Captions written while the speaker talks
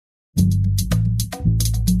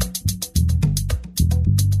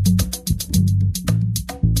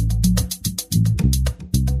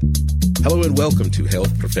Hello and welcome to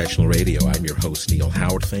Health Professional Radio. I'm your host, Neil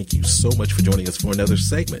Howard. Thank you so much for joining us for another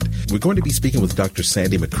segment. We're going to be speaking with Dr.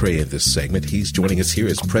 Sandy McCrae in this segment. He's joining us here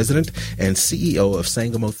as President and CEO of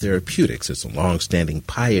Sangamo Therapeutics. It's a long-standing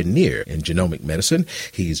pioneer in genomic medicine.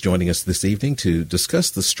 He's joining us this evening to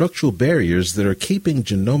discuss the structural barriers that are keeping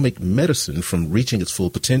genomic medicine from reaching its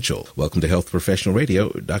full potential. Welcome to Health Professional Radio.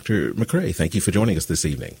 Dr. McCrae, thank you for joining us this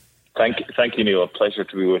evening. Thank you, Neil. A pleasure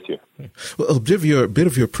to be with you. Well, a bit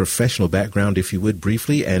of your professional background, if you would,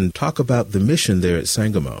 briefly, and talk about the mission there at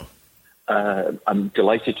Sangamo. I'm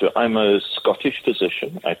delighted to. I'm a Scottish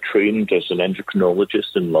physician. I trained as an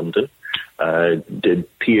endocrinologist in London, did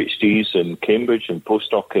PhDs in Cambridge and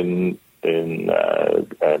postdoc in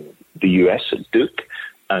the US at Duke,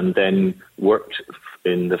 and then worked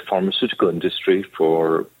in the pharmaceutical industry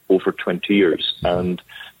for over 20 years. And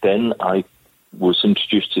then I was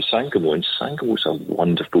introduced to Sangamo, and Sangamo is a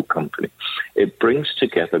wonderful company. It brings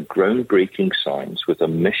together groundbreaking science with a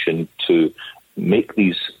mission to make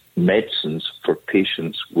these medicines for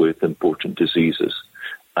patients with important diseases.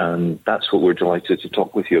 And that's what we're delighted to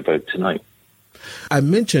talk with you about tonight. I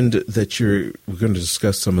mentioned that we're going to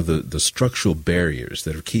discuss some of the structural barriers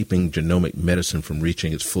that are keeping genomic medicine from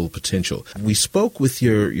reaching its full potential. We spoke with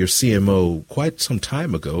your CMO quite some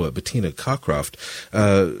time ago, Bettina Cockcroft.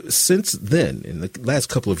 Since then, in the last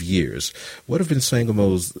couple of years, what have been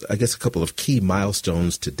Sangamo's, I guess, a couple of key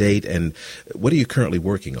milestones to date, and what are you currently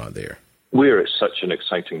working on there? We're at such an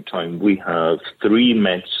exciting time. We have 3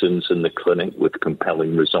 medicines in the clinic with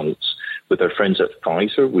compelling results. With our friends at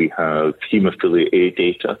Pfizer, we have hemophilia A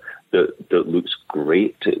data that looks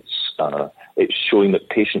great. It's showing that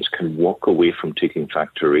patients can walk away from taking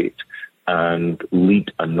factor VIII and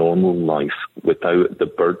lead a normal life without the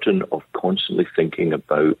burden of constantly thinking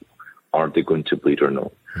about, are they going to bleed or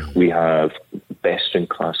not? Mm-hmm. We have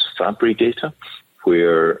best-in-class Fabry data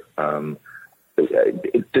where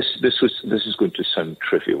this is going to sound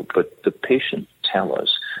trivial, but the patients tell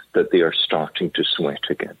us that they are starting to sweat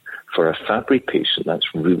again. For a Fabry patient,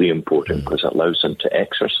 that's really important because it allows them to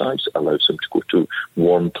exercise, allows them to go to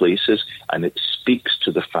warm places, and it speaks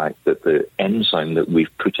to the fact that the enzyme that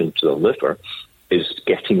we've put into the liver is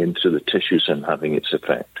getting into the tissues and having its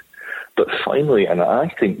effect. But finally, and I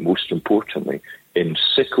think most importantly, in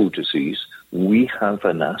sickle disease, we have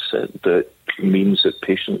an asset that means that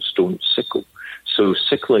patients don't sickle. So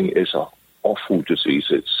sickling is an awful disease.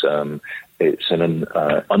 It's an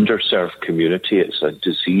underserved community. It's a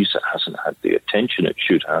disease that hasn't had the attention it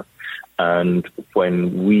should have. And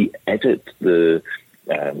when we edit the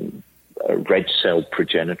red cell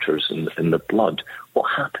progenitors in the blood,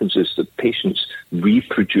 what happens is that patients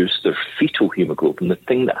reproduce their fetal hemoglobin, the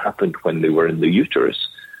thing that happened when they were in the uterus,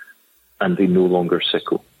 and they no longer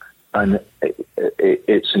sickle. And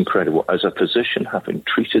it's incredible. As a physician, having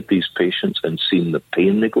treated these patients and seen the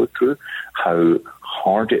pain they go through, how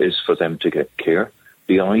hard it is for them to get care,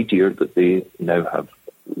 the idea that they now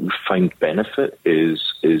find benefit is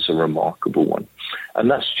a remarkable one. And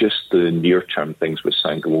that's just the near-term things with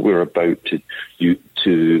Sangamo. We're about to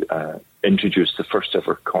introduce the first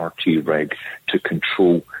ever CAR-Treg to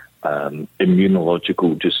control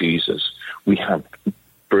immunological diseases. We have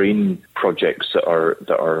brain projects that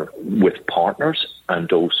are with partners and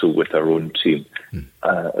also with our own team.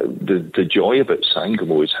 The joy about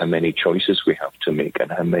Sangamo is how many choices we have to make and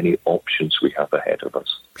how many options we have ahead of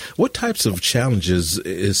us. What types of challenges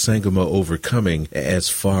is Sangamo overcoming as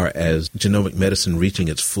far as genomic medicine reaching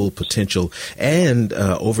its full potential and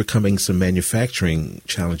overcoming some manufacturing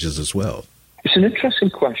challenges as well? It's an interesting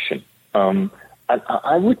question.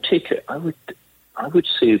 I would take it. I would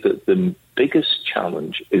say that the biggest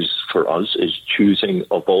challenge for us is choosing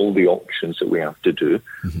of all the options that we have to do,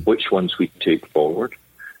 which ones we take forward.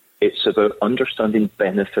 It's about understanding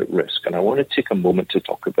benefit risk. And I want to take a moment to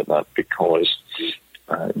talk about that because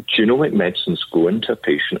genomic medicines go into a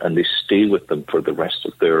patient and they stay with them for the rest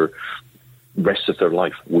of their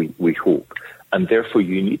life, we hope. And therefore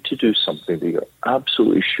you need to do something that you're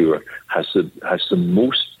absolutely sure has the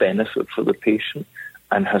most benefit for the patient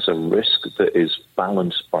and has a risk that is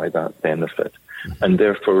balanced by that benefit. And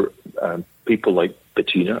therefore, people like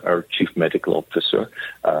Bettina, our Chief Medical Officer,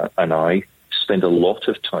 and I spend a lot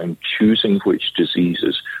of time choosing which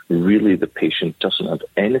diseases really the patient doesn't have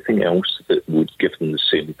anything else that would give them the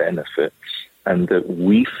same benefit, and that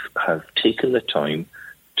we have taken the time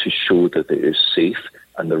to show that it is safe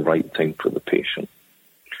and the right thing for the patient.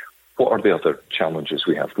 What are the other challenges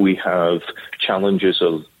we have? We have challenges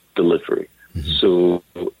of delivery. So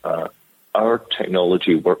our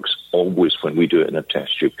technology works always when we do it in a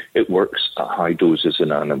test tube. It works at high doses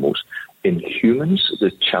in animals. In humans,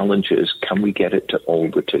 the challenge is, can we get it to all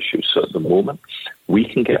the tissues? So at the moment, we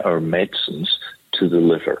can get our medicines to the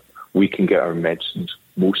liver. We can get our medicines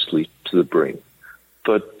mostly to the brain.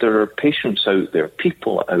 But there are patients out there,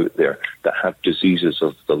 people out there that have diseases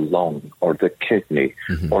of the lung or the kidney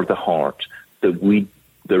or the heart that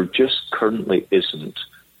there just currently isn't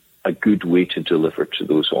a good way to deliver to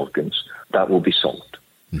those organs. That will be solved.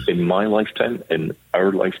 In my lifetime, in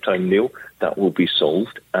our lifetime, Neil, that will be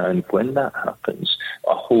solved. And when that happens,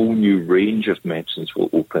 a whole new range of medicines will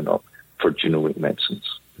open up for genomic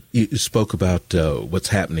medicines. You spoke about what's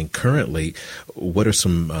happening currently. What are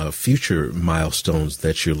some future milestones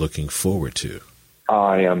that you're looking forward to?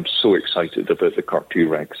 I am so excited about the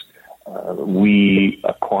CAR-Tregs. We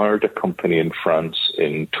acquired a company in France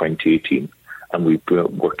in 2018, and we've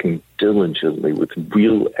been working diligently with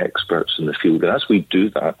real experts in the field. And as we do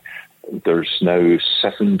that, there's now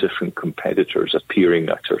 7 different competitors appearing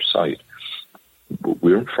at our site.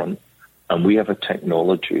 We're in front. And we have a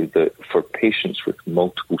technology that for patients with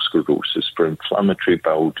multiple sclerosis, for inflammatory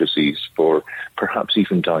bowel disease, for perhaps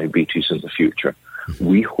even diabetes in the future,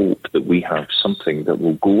 we hope that we have something that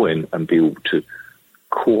will go in and be able to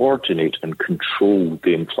coordinate and control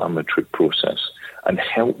the inflammatory process and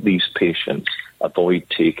help these patients avoid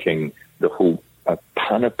taking the whole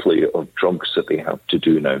panoply of drugs that they have to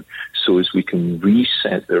do now, so as we can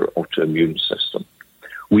reset their autoimmune system.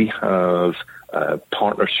 We have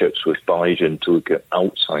partnerships with Biogen to look at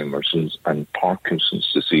Alzheimer's and Parkinson's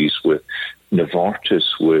disease, with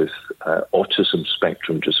Novartis with autism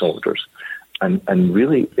spectrum disorders. And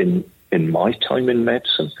really, in my time in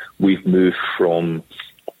medicine, we've moved from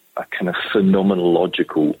a kind of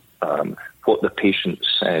phenomenological, what the patient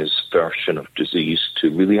says version of disease,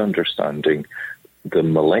 to really understanding the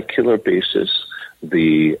molecular basis,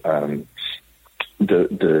 the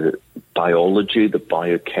biology, the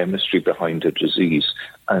biochemistry behind a disease,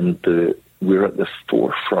 and we're at the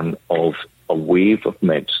forefront of a wave of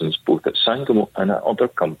medicines, both at Sangamo and at other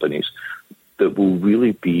companies, that will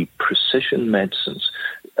really be precision medicines,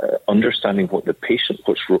 understanding what the patient's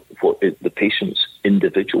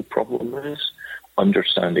individual problem is,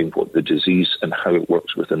 understanding what the disease and how it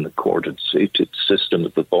works within the coordinated system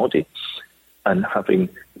of the body, and having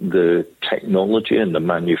the technology and the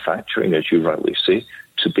manufacturing, as you rightly say,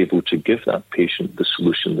 to be able to give that patient the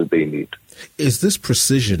solution that they need. Is this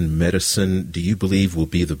precision medicine, do you believe, will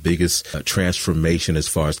be the biggest transformation as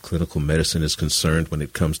far as clinical medicine is concerned when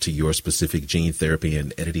it comes to your specific gene therapy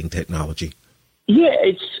and editing technology? Yeah,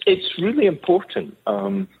 it's really important.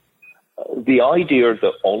 The idea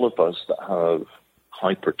that all of us that have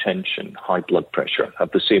hypertension, high blood pressure,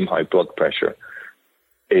 have the same high blood pressure,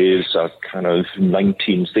 is a kind of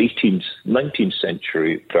 19th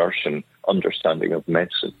century version understanding of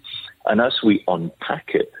medicine. And as we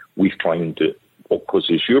unpack it, we find that what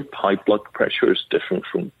causes your high blood pressure is different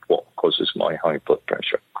from what causes my high blood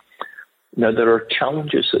pressure. Now, there are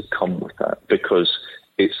challenges that come with that, because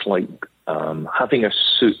it's like having a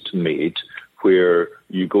suit made where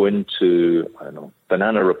you go into,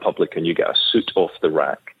 Banana Republic and you get a suit off the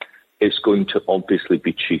rack. It's going to obviously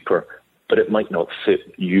be cheaper, but it might not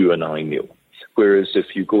fit you and I, Neil. Whereas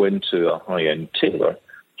if you go into a high-end tailor,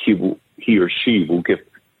 he or she will give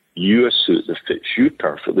you a suit that fits you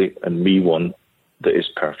perfectly and me one that is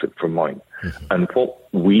perfect for mine. Mm-hmm. And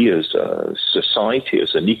what we as a society,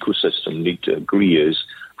 as an ecosystem, need to agree is,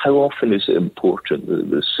 how often is it important that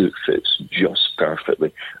the suit fits just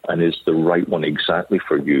perfectly and is the right one exactly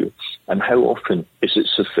for you? And how often is it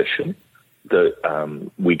sufficient that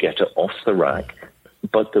we get it off the rack,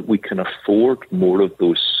 but that we can afford more of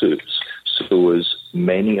those suits so as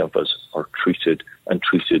many of us are treated and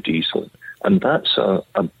treated easily? And that's a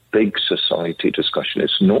big society discussion.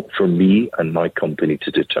 It's not for me and my company to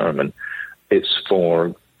determine. It's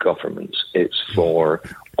for governments. It's for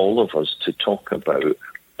all of us to talk about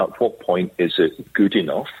at what point is it good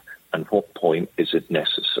enough and what point is it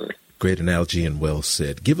necessary. Great analogy and well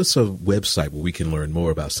said. Give us a website where we can learn more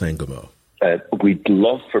about Sangamo. We'd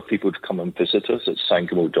love for people to come and visit us at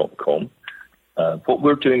sangamo.com. What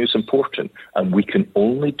we're doing is important, and we can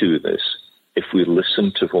only do this if we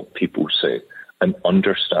listen to what people say and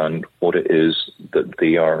understand what it is that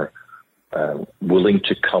they are willing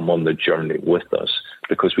to come on the journey with us,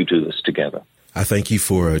 because we do this together. I thank you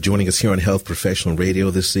for joining us here on Health Professional Radio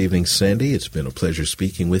this evening, Sandy. It's been a pleasure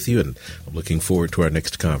speaking with you, and I'm looking forward to our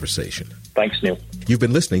next conversation. Thanks, Neil. You've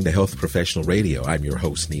been listening to Health Professional Radio. I'm your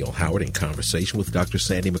host, Neil Howard, in conversation with Dr.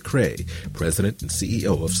 Sandy McCrae, President and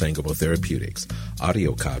CEO of Sangamo Therapeutics.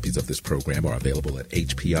 Audio copies of this program are available at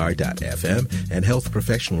hpr.fm and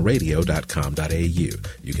healthprofessionalradio.com.au.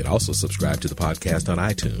 You can also subscribe to the podcast on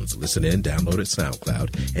iTunes, listen in, download at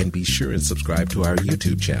SoundCloud, and be sure and subscribe to our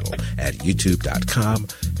YouTube channel at youtube.com,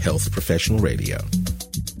 Health Professional Radio.